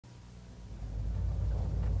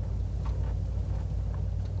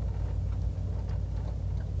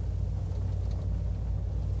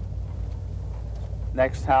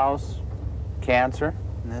Next house, cancer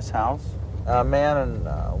in this house. A man and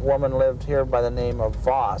a woman lived here by the name of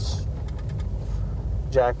Voss,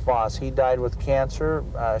 Jack Voss. He died with cancer.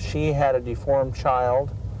 She had a deformed child,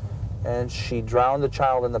 and she drowned the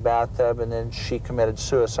child in the bathtub, and then she committed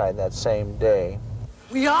suicide that same day.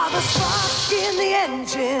 We are the spark in the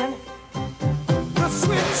engine, the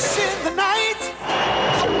switch in the night,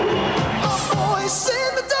 a voice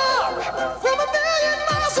in the dark from a million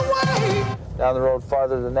miles away. Down the road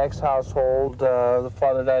farther, the next household, the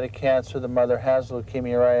father died of cancer, the mother has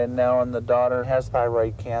leukemia right now, and the daughter has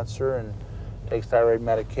thyroid cancer and takes thyroid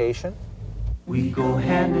medication. We go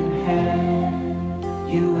hand in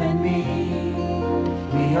hand, you and me.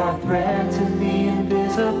 We are threads in the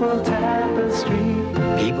invisible tapestry.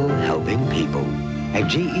 People helping people. At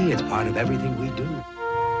GE, it's part of everything we do.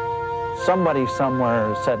 Somebody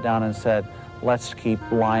somewhere sat down and said, let's keep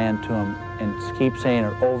lying to them and keep saying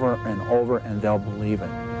it over and over, and they'll believe it.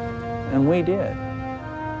 And we did.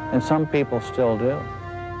 And some people still do.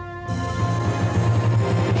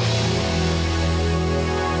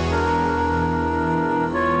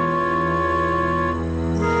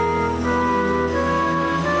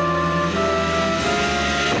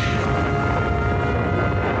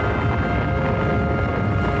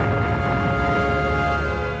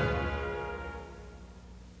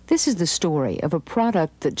 This is the story of a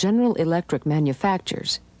product that General Electric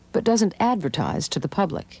manufactures, but doesn't advertise to the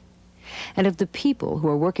public, and of the people who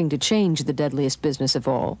are working to change the deadliest business of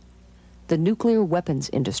all, the nuclear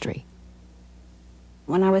weapons industry.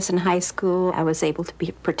 When I was in high school, I was able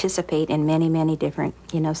to participate in many, many different,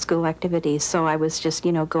 school activities. So I was just,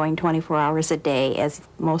 going 24 hours a day, as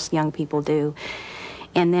most young people do.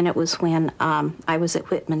 And then it was when I was at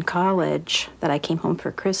Whitman College that I came home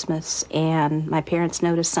for Christmas, and my parents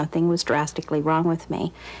noticed something was drastically wrong with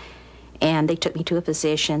me. And they took me to a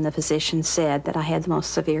physician. The physician said that I had the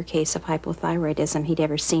most severe case of hypothyroidism he'd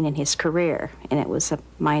ever seen in his career, and it was a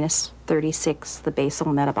minus 36, the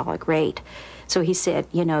basal metabolic rate. So he said,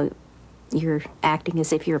 you're acting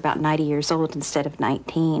as if you're about 90 years old instead of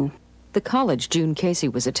 19. The college June Casey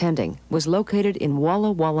was attending was located in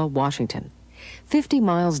Walla Walla, Washington, 50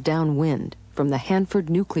 miles downwind from the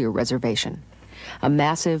Hanford Nuclear Reservation, a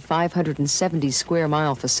massive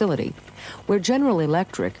 570-square-mile facility where General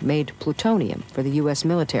Electric made plutonium for the U.S.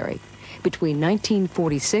 military between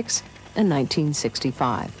 1946 and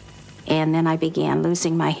 1965. And then I began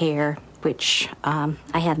losing my hair, which I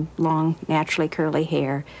had long, naturally curly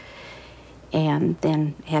hair, and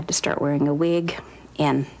then had to start wearing a wig,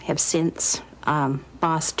 and have since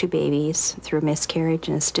lost 2 babies through a miscarriage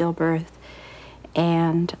and a stillbirth.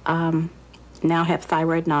 And now have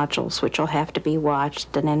thyroid nodules, which will have to be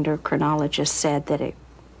watched. An endocrinologist said that it,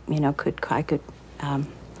 I could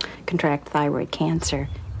contract thyroid cancer.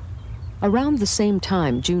 Around the same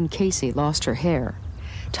time June Casey lost her hair,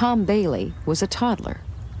 Tom Bailey was a toddler.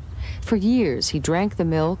 For years, he drank the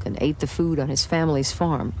milk and ate the food on his family's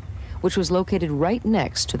farm, which was located right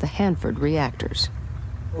next to the Hanford reactors.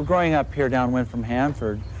 Well, growing up here downwind from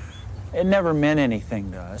Hanford, it never meant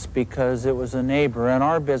anything to us because it was a neighbor, and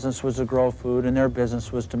our business was to grow food and their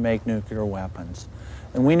business was to make nuclear weapons.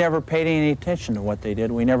 And we never paid any attention to what they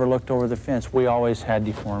did. We never looked over the fence. We always had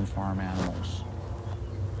deformed farm animals.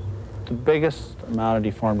 The biggest amount of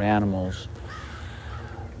deformed animals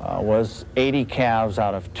was 80 calves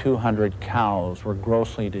out of 200 cows were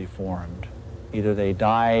grossly deformed. Either they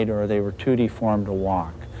died or they were too deformed to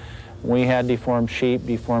walk. We had deformed sheep,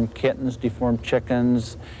 deformed kittens, deformed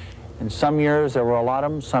chickens. In some years, there were a lot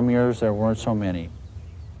of them. Some years, there weren't so many.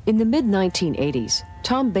 In the mid-1980s,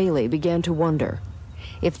 Tom Bailey began to wonder,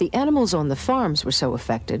 if the animals on the farms were so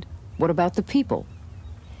affected, what about the people?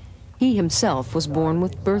 He himself was born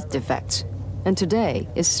with birth defects, and today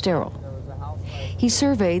is sterile. He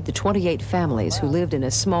surveyed the 28 families who lived in a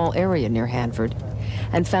small area near Hanford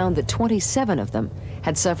and found that 27 of them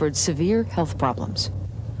had suffered severe health problems,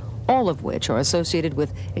 all of which are associated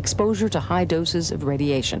with exposure to high doses of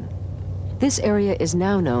radiation. This area is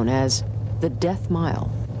now known as the Death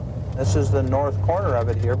Mile. This is the north corner of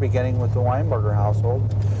it here, beginning with the Weinberger household.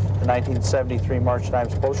 The 1973 March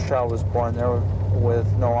Times poster child was born there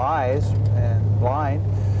with no eyes and blind.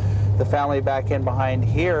 The family back in behind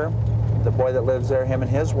here, the boy that lives there, him and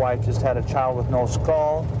his wife just had a child with no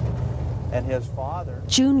skull, and his father.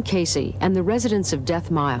 June Casey and the residents of Death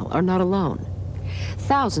Mile are not alone.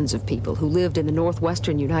 Thousands of people who lived in the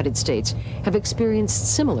northwestern United States have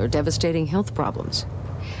experienced similar devastating health problems.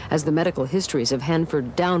 As the medical histories of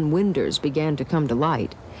Hanford downwinders began to come to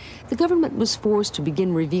light, the government was forced to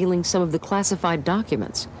begin revealing some of the classified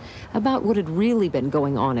documents about what had really been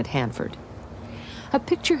going on at Hanford. a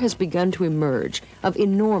picture has begun to emerge of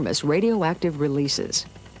enormous radioactive releases,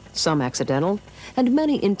 some accidental and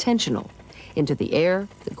many intentional, into the air,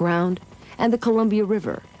 the ground, and the Columbia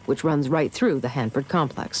River, which runs right through the Hanford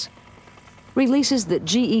complex. Releases that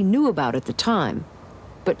GE knew about at the time,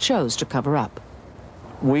 but chose to cover up.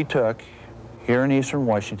 We took, here in eastern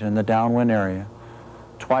Washington, the downwind area,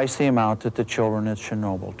 twice the amount that the children at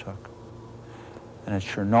Chernobyl took. And at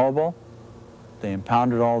Chernobyl, they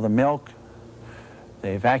impounded all the milk,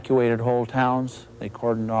 they evacuated whole towns, they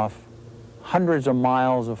cordoned off hundreds of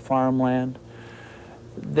miles of farmland.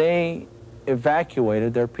 They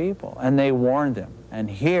evacuated their people, and they warned them. And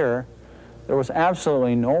here, there was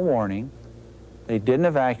absolutely no warning. They didn't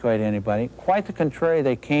evacuate anybody. Quite the contrary,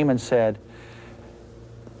 they came and said,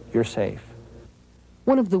 "You're safe."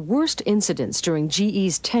 One of the worst incidents during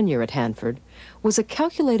GE's tenure at Hanford was a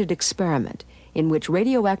calculated experiment in which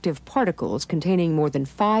radioactive particles containing more than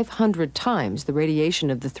 500 times the radiation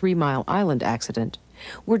of the 3 Mile Island accident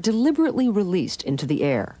were deliberately released into the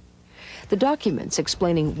air. The documents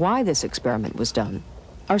explaining why this experiment was done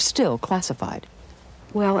are still classified.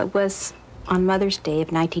 Well, it was on Mother's Day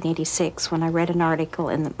of 1986 when I read an article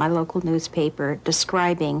in my local newspaper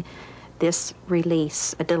describing this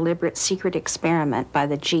release, a deliberate secret experiment by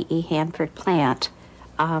the GE Hanford plant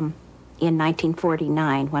in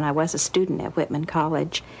 1949 when I was a student at Whitman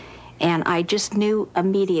College. And I just knew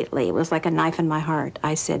immediately, it was like a knife in my heart.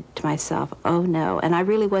 I said to myself, oh no. And I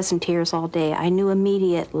really was in tears all day. I knew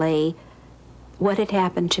immediately what had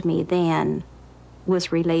happened to me then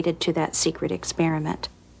was related to that secret experiment.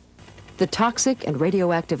 The toxic and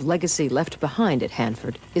radioactive legacy left behind at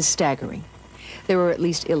Hanford is staggering. There are at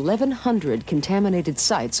least 1,100 contaminated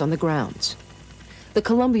sites on the grounds. The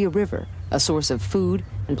Columbia River, a source of food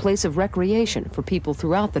and place of recreation for people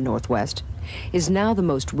throughout the Northwest, is now the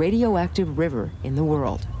most radioactive river in the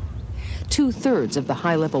world. 2/3 of the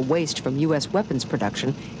high-level waste from U.S. weapons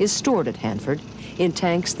production is stored at Hanford in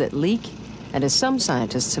tanks that leak and, as some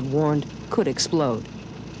scientists have warned, could explode.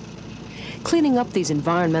 Cleaning up these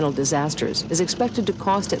environmental disasters is expected to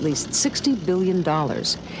cost at least $60 billion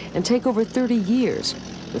and take over 30 years,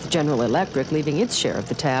 with General Electric leaving its share of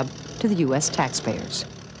the tab to the U.S. taxpayers.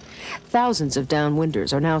 Thousands of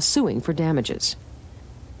downwinders are now suing for damages.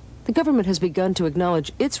 The government has begun to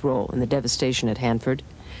acknowledge its role in the devastation at Hanford.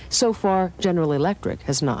 So far, General Electric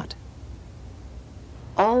has not.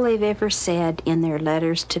 All they've ever said in their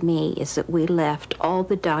letters to me is that we left all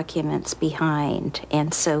the documents behind,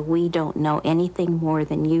 and so we don't know anything more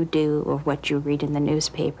than you do or what you read in the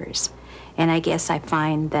newspapers. And I guess I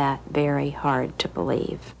find that very hard to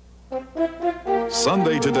believe.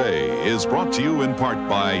 Sunday Today is brought to you in part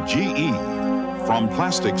by GE. From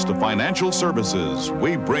plastics to financial services,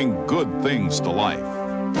 we bring good things to life.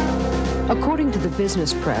 According to the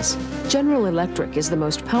business press, General Electric is the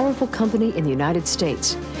most powerful company in the United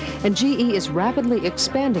States, and GE is rapidly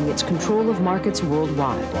expanding its control of markets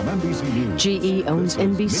worldwide. From NBC News, GE owns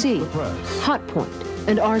NBC, Hotpoint,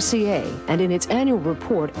 and RCA, and in its annual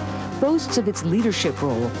report, boasts of its leadership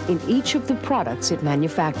role in each of the products it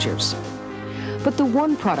manufactures. But the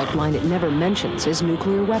one product line it never mentions is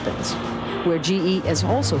nuclear weapons, where GE has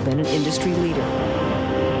also been an industry leader.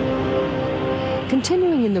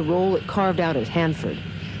 Continuing in the role it carved out at Hanford,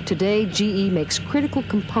 today GE makes critical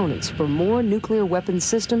components for more nuclear weapons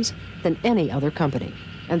systems than any other company.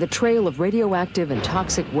 And the trail of radioactive and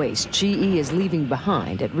toxic waste GE is leaving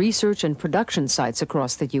behind at research and production sites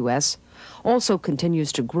across the U.S. also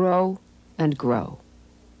continues to grow and grow.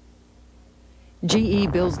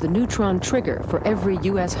 GE builds the neutron trigger for every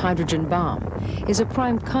U.S. hydrogen bomb, is a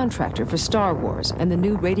prime contractor for Star Wars and the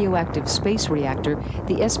new radioactive space reactor,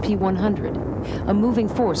 the SP-100, a moving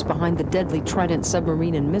force behind the deadly Trident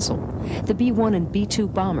submarine and missile, the B-1 and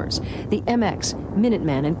B-2 bombers, the MX,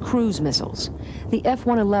 Minuteman, and cruise missiles, the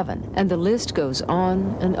F-111, and the list goes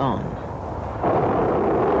on and on.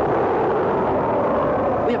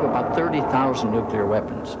 We have about 30,000 nuclear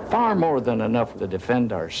weapons, far more than enough to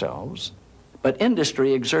defend ourselves. But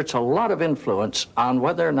industry exerts a lot of influence on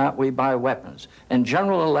whether or not we buy weapons. And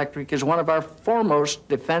General Electric is one of our foremost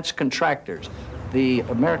defense contractors. The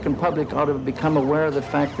American public ought to become aware of the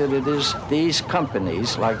fact that it is these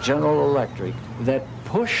companies, like General Electric, that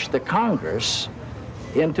push the Congress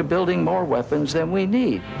into building more weapons than we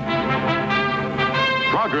need.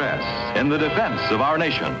 Progress in the defense of our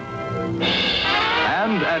nation.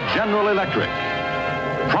 And at General Electric,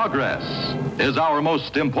 progress is our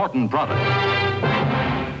most important product.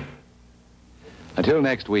 Until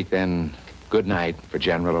next week, then, good night for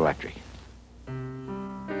General Electric.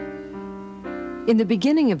 In the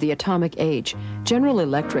beginning of the atomic age, General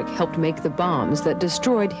Electric helped make the bombs that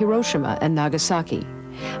destroyed Hiroshima and Nagasaki.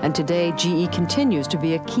 And today, GE continues to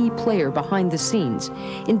be a key player behind the scenes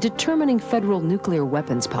in determining federal nuclear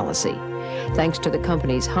weapons policy, thanks to the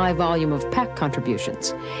company's high volume of PAC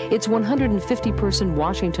contributions, its 150-person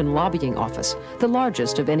Washington lobbying office, the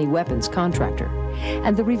largest of any weapons contractor,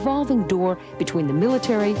 and the revolving door between the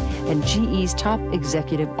military and GE's top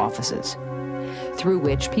executive offices, through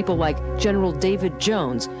which people like General David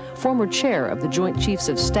Jones, former chair of the Joint Chiefs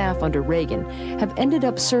of Staff under Reagan, have ended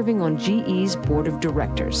up serving on GE's board of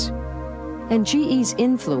directors. And GE's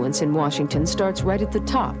influence in Washington starts right at the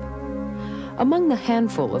top. Among the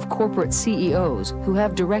handful of corporate CEOs who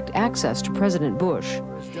have direct access to President Bush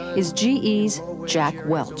is GE's Jack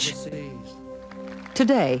Welch.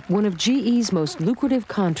 Today, one of GE's most lucrative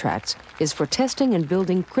contracts is for testing and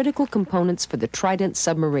building critical components for the Trident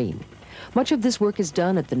submarine. Much of this work is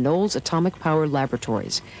done at the Knowles Atomic Power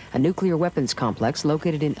Laboratories, a nuclear weapons complex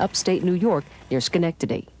located in upstate New York near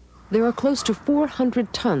Schenectady. There are close to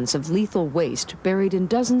 400 tons of lethal waste buried in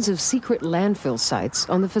dozens of secret landfill sites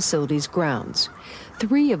on the facility's grounds.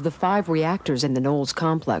 3 of the 5 reactors in the Knowles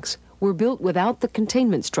complex were built without the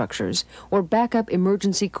containment structures or backup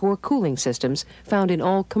emergency core cooling systems found in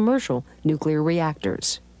all commercial nuclear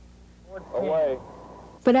reactors.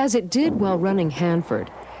 But as it did while running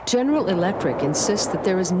Hanford, General Electric insists that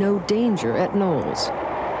there is no danger at Knowles.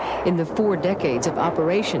 In the 4 decades of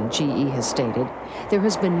operation, GE has stated, there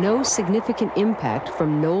has been no significant impact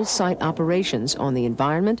from Knowles site operations on the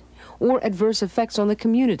environment or adverse effects on the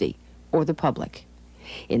community or the public.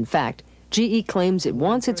 In fact, GE claims it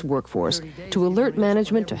wants its workforce to alert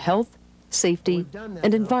management to health, safety,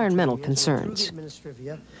 and environmental concerns.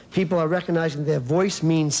 People are recognizing their voice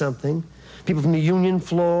means something. People from the union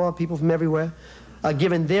floor, people from everywhere, are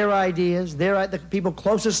given their ideas. The people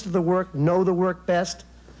closest to the work know the work best.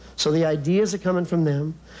 So the ideas are coming from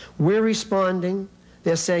them. We're responding.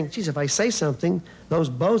 They're saying, geez, if I say something, those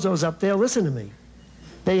bozos up there listen to me.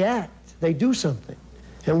 They act. They do something.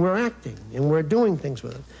 And we're acting. And we're doing things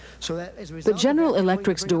with it. So that, as a result, but General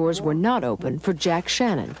Electric's doors were not open for Jack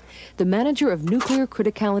Shannon, the manager of nuclear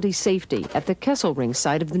criticality safety at the Kesselring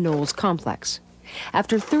site of the Knowles complex.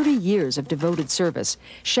 After 30 years of devoted service,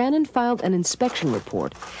 Shannon filed an inspection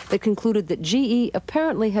report that concluded that GE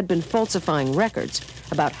apparently had been falsifying records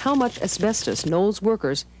about how much asbestos Knowles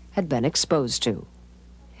workers had been exposed to.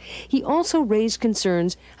 He also raised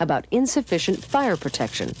concerns about insufficient fire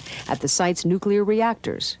protection at the site's nuclear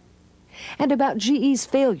reactors, and about GE's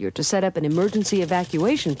failure to set up an emergency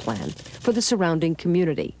evacuation plan for the surrounding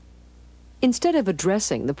community. Instead of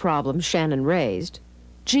addressing the problem Shannon raised,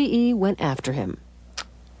 GE went after him.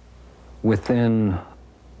 Within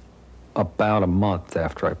about a month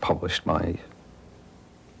after I published my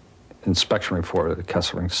inspection report at the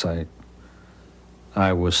Kesselring site,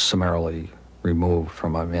 I was summarily removed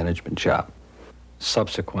from my management job.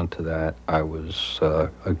 Subsequent to that, I was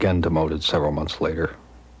again demoted several months later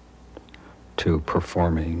to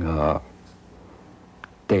performing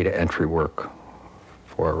data entry work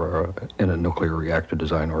for in a nuclear reactor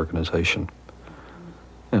design organization.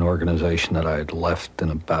 An organization that I had left in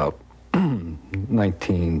about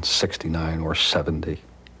 1969 or 70. You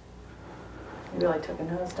really took a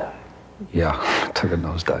nosedive. Yeah, I took a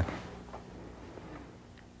nosedive.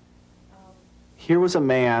 Here was a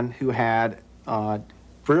man who had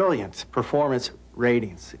brilliant performance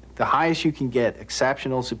ratings, the highest you can get,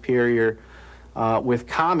 exceptional, superior, with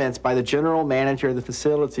comments by the general manager of the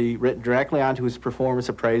facility written directly onto his performance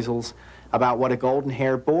appraisals about what a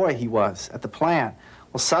golden-haired boy he was at the plant.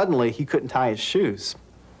 Well, suddenly, he couldn't tie his shoes.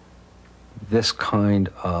 This kind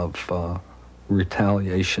of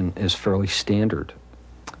retaliation is fairly standard,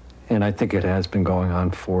 and I think it has been going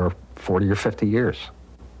on for 40 or 50 years.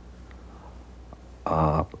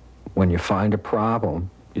 When you find a problem,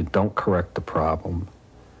 you don't correct the problem.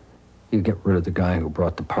 You get rid of the guy who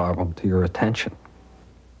brought the problem to your attention.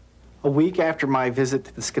 A week after my visit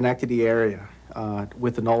to the Schenectady area,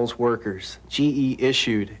 with the Knowles workers, GE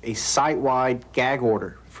issued a site-wide gag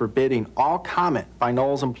order forbidding all comment by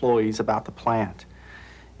Knowles employees about the plant.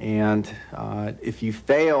 And if you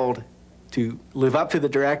failed to live up to the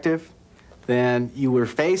directive, then you were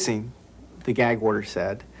facing, the gag order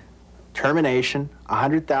said, termination,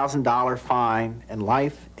 $100,000 fine, and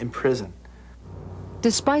life in prison.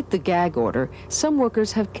 Despite the gag order, some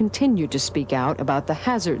workers have continued to speak out about the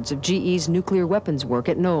hazards of GE's nuclear weapons work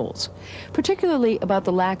at Knowles, particularly about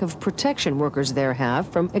the lack of protection workers there have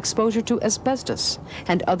from exposure to asbestos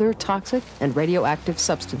and other toxic and radioactive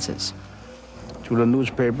substances. Through the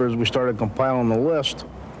newspapers, we started compiling the list.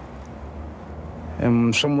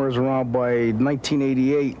 And somewhere around by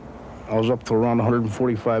 1988, I was up to around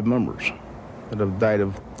 145 members that have died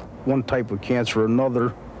of one type of cancer or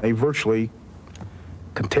another. They virtually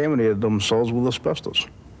contaminated themselves with asbestos.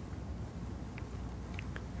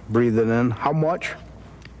 Breathing in, how much?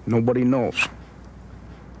 Nobody knows.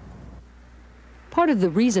 Part of the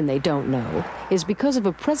reason they don't know is because of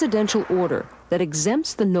a presidential order that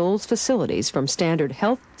exempts the Knowles facilities from standard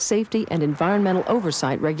health, safety, and environmental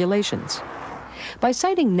oversight regulations. By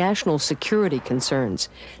citing national security concerns,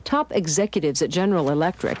 top executives at General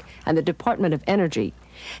Electric and the Department of Energy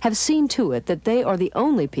have seen to it that they are the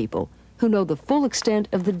only people who know the full extent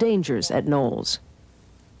of the dangers at Knowles.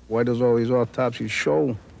 Why does all these autopsies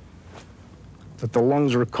show that the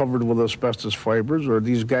lungs are covered with asbestos fibers, or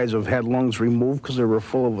these guys have had lungs removed because they were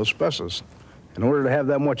full of asbestos? In order to have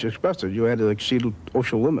that much asbestos, you had to exceed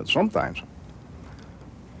OSHA limits sometimes.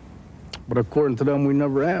 But according to them, we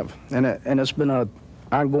never have. And it's been an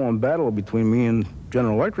ongoing battle between me and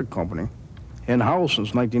General Electric Company in-house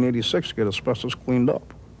since 1986 to get asbestos cleaned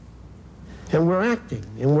up. And we're acting,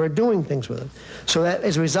 and we're doing things with it. So that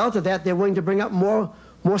as a result of that, they're willing to bring up more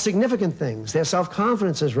significant things. Their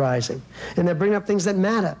self-confidence is rising, and they're bringing up things that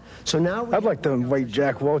matter. So now I'd like to invite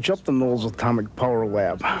Jack Welch up to Knowles Atomic Power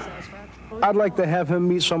Lab. I'd like to have him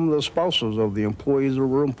meet some of the spouses of the employees that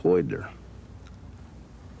were employed there.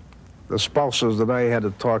 The spouses that I had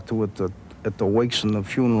to talk to at the wakes and the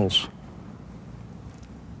funerals.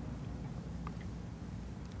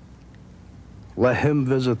 Let him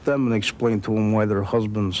visit them and explain to them why their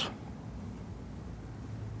husbands'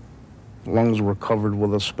 lungs were covered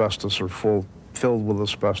with asbestos or filled with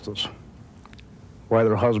asbestos. Why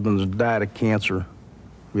their husbands died of cancer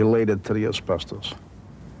related to the asbestos.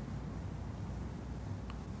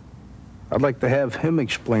 I'd like to have him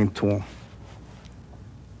explain to them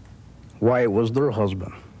why it was their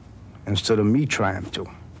husband, instead of me trying to.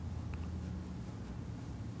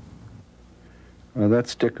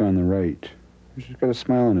 That's Dick on the right. He's just got a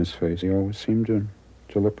smile on his face. He always seemed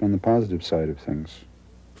to look on the positive side of things.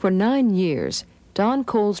 For 9 years, Don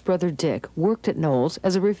Cole's brother Dick worked at Knowles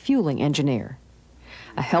as a refueling engineer.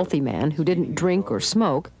 A healthy man who didn't drink or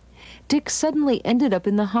smoke, Dick suddenly ended up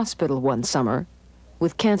in the hospital one summer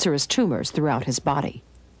with cancerous tumors throughout his body.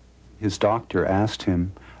 His doctor asked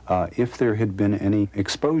him if there had been any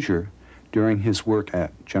exposure during his work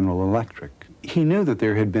at General Electric. He knew that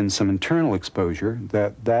there had been some internal exposure,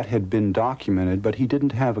 that had been documented, but he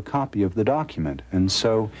didn't have a copy of the document. And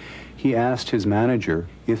so he asked his manager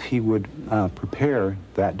if he would prepare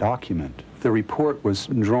that document. The report was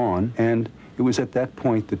drawn, and it was at that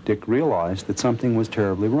point that Dick realized that something was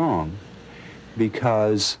terribly wrong,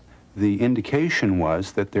 because the indication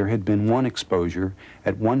was that there had been one exposure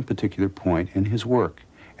at one particular point in his work,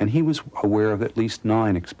 and he was aware of at least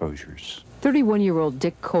 9 exposures. 31-year-old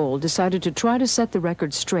Dick Cole decided to try to set the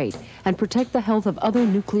record straight and protect the health of other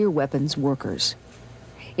nuclear weapons workers.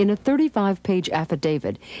 In a 35-page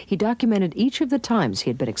affidavit, he documented each of the times he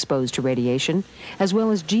had been exposed to radiation, as well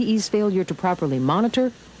as GE's failure to properly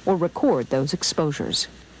monitor or record those exposures.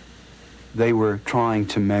 They were trying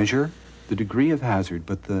to measure the degree of hazard,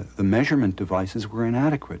 but the measurement devices were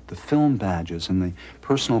inadequate. The film badges and the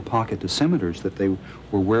personal pocket dosimeters that they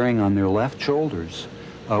were wearing on their left shoulders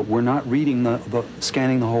were not reading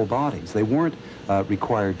scanning the whole bodies. They weren't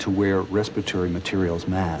required to wear respiratory materials,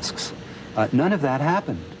 masks. None of that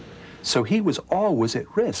happened. So he was always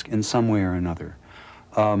at risk in some way or another.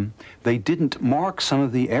 They didn't mark some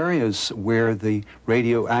of the areas where the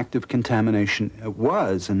radioactive contamination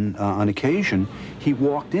was, and on occasion he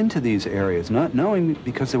walked into these areas not knowing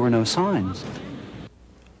because there were no signs.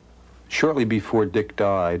 Shortly before Dick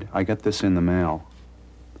died, I got this in the mail.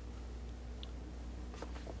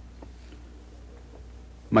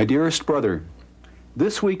 My dearest brother,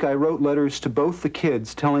 this week I wrote letters to both the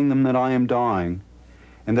kids telling them that I am dying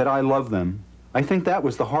and that I love them. I think that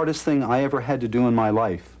was the hardest thing I ever had to do in my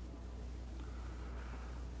life.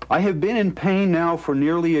 I have been in pain now for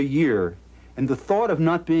nearly a year, and the thought of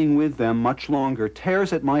not being with them much longer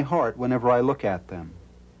tears at my heart whenever I look at them.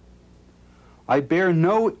 I bear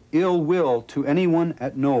no ill will to anyone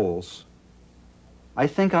at Knowles. I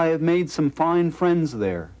think I have made some fine friends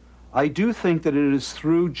there. I do think that it is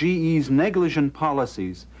through GE's negligent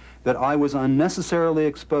policies that I was unnecessarily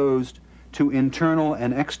exposed to internal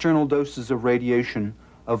and external doses of radiation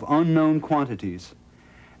of unknown quantities,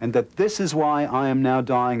 and that this is why I am now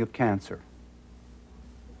dying of cancer.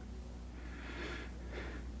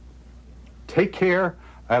 Take care.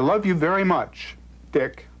 I love you very much,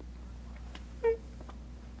 Dick.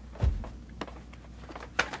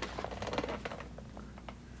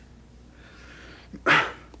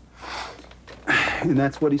 And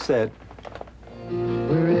that's what he said.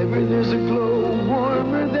 Wherever there's a glow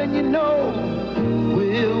warmer than you know,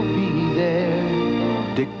 we'll be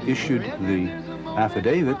there. Dick issued the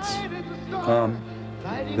affidavits,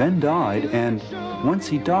 then died, and once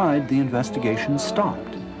he died, the investigation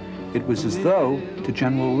stopped. It was as though, to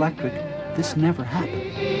General Electric, this never happened.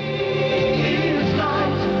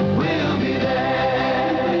 We'll be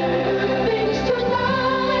there. Things tonight.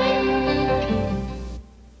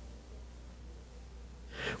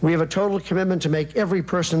 We have a total commitment to make every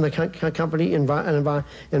person in the company an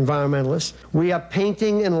environmentalist. We are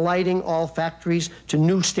painting and lighting all factories to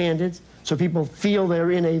new standards so people feel they're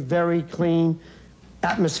in a very clean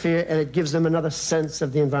atmosphere, and it gives them another sense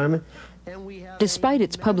of the environment. Despite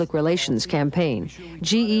its public relations campaign,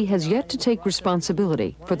 GE has yet to take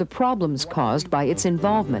responsibility for the problems caused by its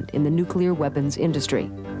involvement in the nuclear weapons industry,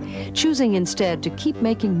 choosing instead to keep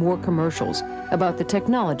making more commercials about the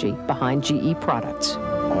technology behind GE products.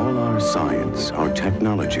 All our science, our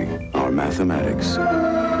technology, our mathematics,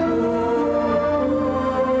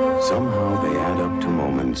 somehow they add up to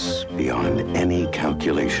moments beyond any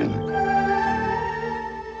calculation.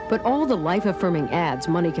 But all the life-affirming ads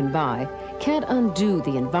money can buy can't undo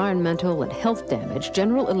the environmental and health damage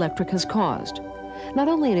General Electric has caused, not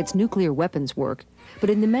only in its nuclear weapons work, but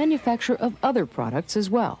in the manufacture of other products as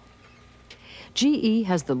well. GE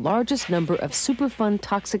has the largest number of Superfund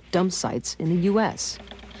toxic dump sites in the U.S.,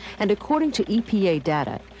 and according to EPA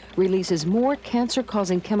data, releases more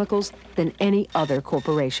cancer-causing chemicals than any other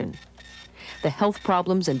corporation. The health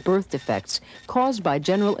problems and birth defects caused by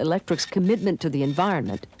General Electric's commitment to the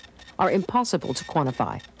environment are impossible to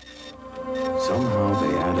quantify. Somehow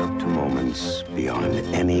they add up to moments beyond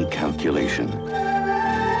any calculation.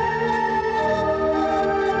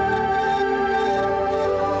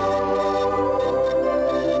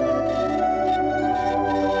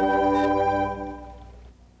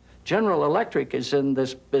 General Electric is in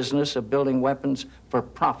this business of building weapons for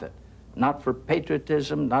profit, not for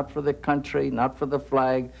patriotism, not for the country, not for the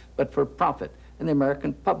flag, but for profit. And the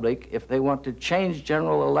American public, if they want to change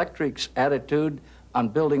General Electric's attitude on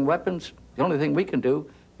building weapons, the only thing we can do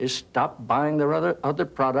is stop buying their other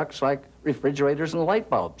products like refrigerators and light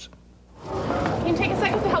bulbs. Can you take a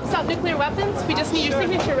second to help stop nuclear weapons? We just need your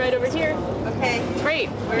signature right over here. Okay. Great.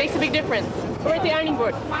 Makes a big difference. We're at the ironing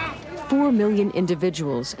board. 4 million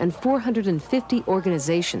individuals and 450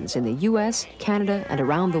 organizations in the U.S., Canada, and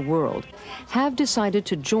around the world have decided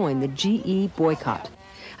to join the GE boycott,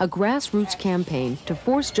 a grassroots campaign to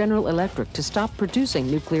force General Electric to stop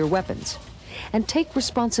producing nuclear weapons and take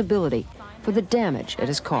responsibility for the damage it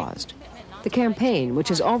has caused. The campaign, which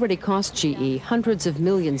has already cost GE hundreds of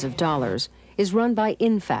millions of dollars, is run by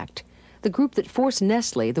InFact, the group that forced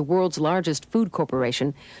Nestle, the world's largest food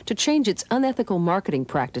corporation, to change its unethical marketing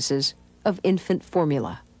practices of infant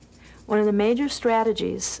formula. One of the major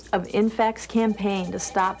strategies of InFact's campaign to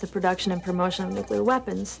stop the production and promotion of nuclear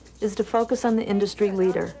weapons is to focus on the industry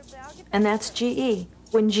leader, and that's GE.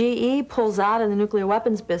 When GE pulls out of the nuclear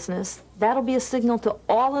weapons business, that'll be a signal to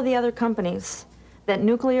all of the other companies that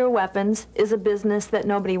nuclear weapons is a business that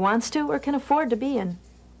nobody wants to or can afford to be in.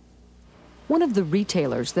 One of the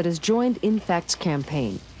retailers that has joined InFact's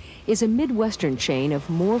campaign is a Midwestern chain of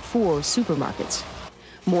More4 supermarkets.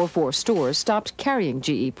 More4 stores stopped carrying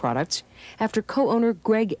GE products after co-owner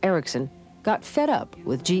Greg Erickson got fed up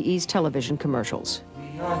with GE's television commercials.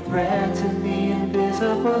 We are threads in the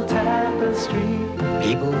invisible tapestry.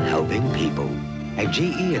 People helping people. At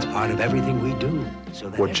GE, it's part of everything we do.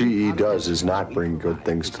 So that what GE does is not bring good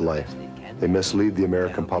things to life. They mislead the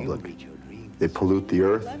American public. They pollute the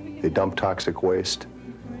earth, they dump toxic waste,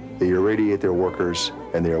 they irradiate their workers,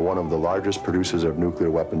 and they are one of the largest producers of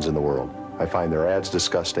nuclear weapons in the world. I find their ads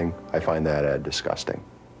disgusting. I find that ad disgusting.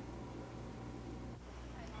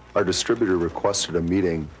 Our distributor requested a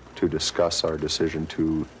meeting to discuss our decision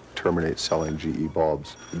to terminate selling GE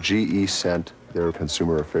bulbs. GE sent their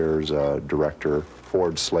consumer affairs director,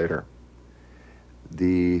 Ford Slater.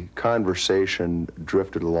 The conversation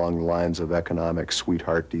drifted along the lines of economic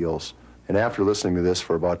sweetheart deals. And after listening to this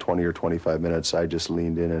for about 20 or 25 minutes, I just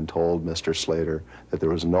leaned in and told Mr. Slater that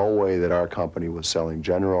there was no way that our company was selling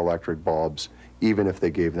General Electric bulbs, even if they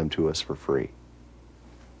gave them to us for free.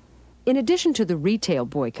 In addition to the retail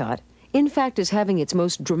boycott, InFact is having its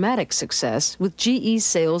most dramatic success with GE's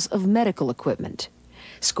sales of medical equipment.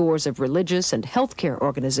 Scores of religious and healthcare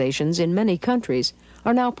organizations in many countries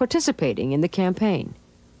are now participating in the campaign.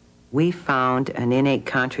 We found an innate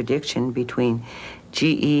contradiction between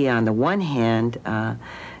GE, on the one hand,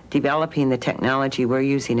 developing the technology we're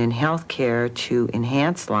using in healthcare to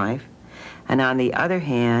enhance life, and on the other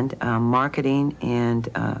hand, marketing and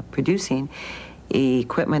producing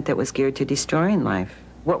equipment that was geared to destroying life.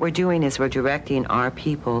 What we're doing is we're directing our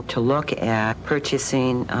people to look at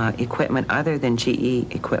purchasing equipment other than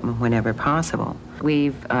GE equipment whenever possible.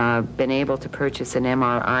 We've been able to purchase an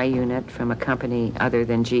MRI unit from a company other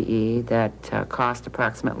than GE that cost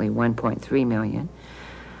approximately $1.3 million.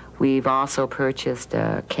 We've also purchased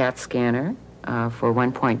a CAT scanner for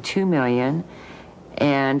 $1.2 million,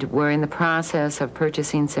 and we're in the process of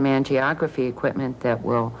purchasing some angiography equipment that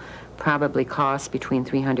will probably cost between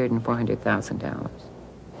 $300,000 and $400,000.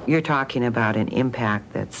 You're talking about an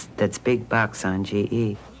impact that's big bucks on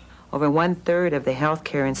GE. Over 1/3 of the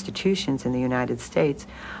healthcare institutions in the United States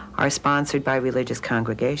are sponsored by religious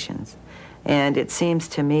congregations. And it seems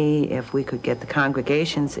to me if we could get the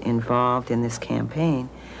congregations involved in this campaign,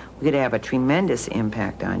 we could have a tremendous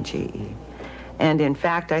impact on GE. And in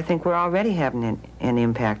fact, I think we're already having an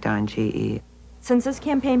impact on GE. Since this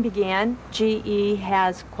campaign began, GE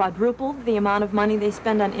has quadrupled the amount of money they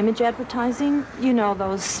spend on image advertising. You know,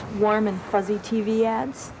 those warm and fuzzy TV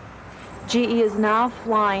ads. GE is now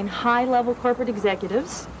flying high-level corporate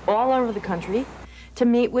executives all over the country to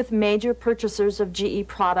meet with major purchasers of GE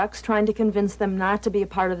products, trying to convince them not to be a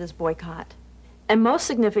part of this boycott. And most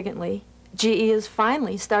significantly, GE is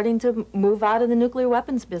finally starting to move out of the nuclear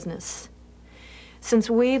weapons business.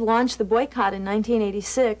 Since we launched the boycott in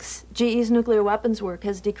 1986, GE's nuclear weapons work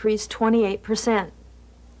has decreased 28%.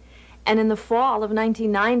 And in the fall of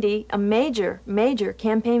 1990, a major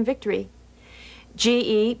campaign victory,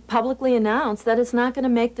 GE publicly announced that it's not going to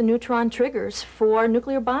make the neutron triggers for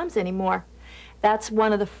nuclear bombs anymore. That's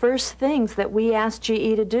one of the first things that we asked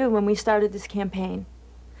GE to do when we started this campaign.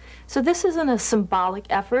 So this isn't a symbolic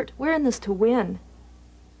effort. We're in this to win.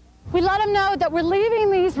 We let them know that we're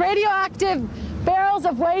leaving these radioactive barrels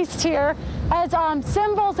of waste here as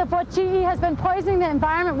symbols of what GE has been poisoning the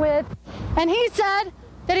environment with. And he said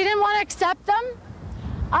that he didn't want to accept them.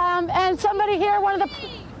 And somebody here, one of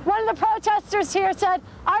the protesters here said,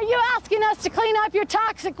 "Are you asking us to clean up your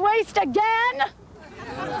toxic waste again?"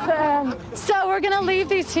 So we're going to leave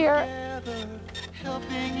these here.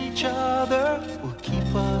 Helping each other will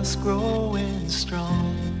keep us growing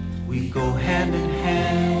strong. We go hand in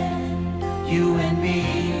hand, you and me.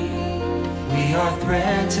 We are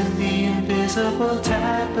threads in the invisible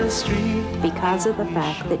tapestry. Because of the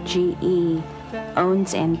fact that GE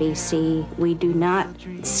owns NBC, we do not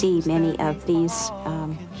see many of these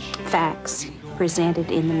facts presented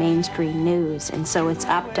in the mainstream news, and so it's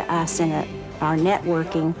up to us in our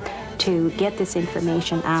networking to get this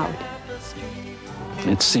information out.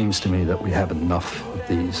 It seems to me that we have enough of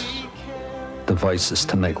these devices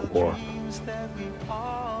to make war.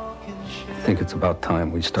 I think it's about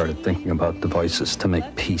time we started thinking about devices to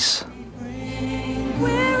make peace.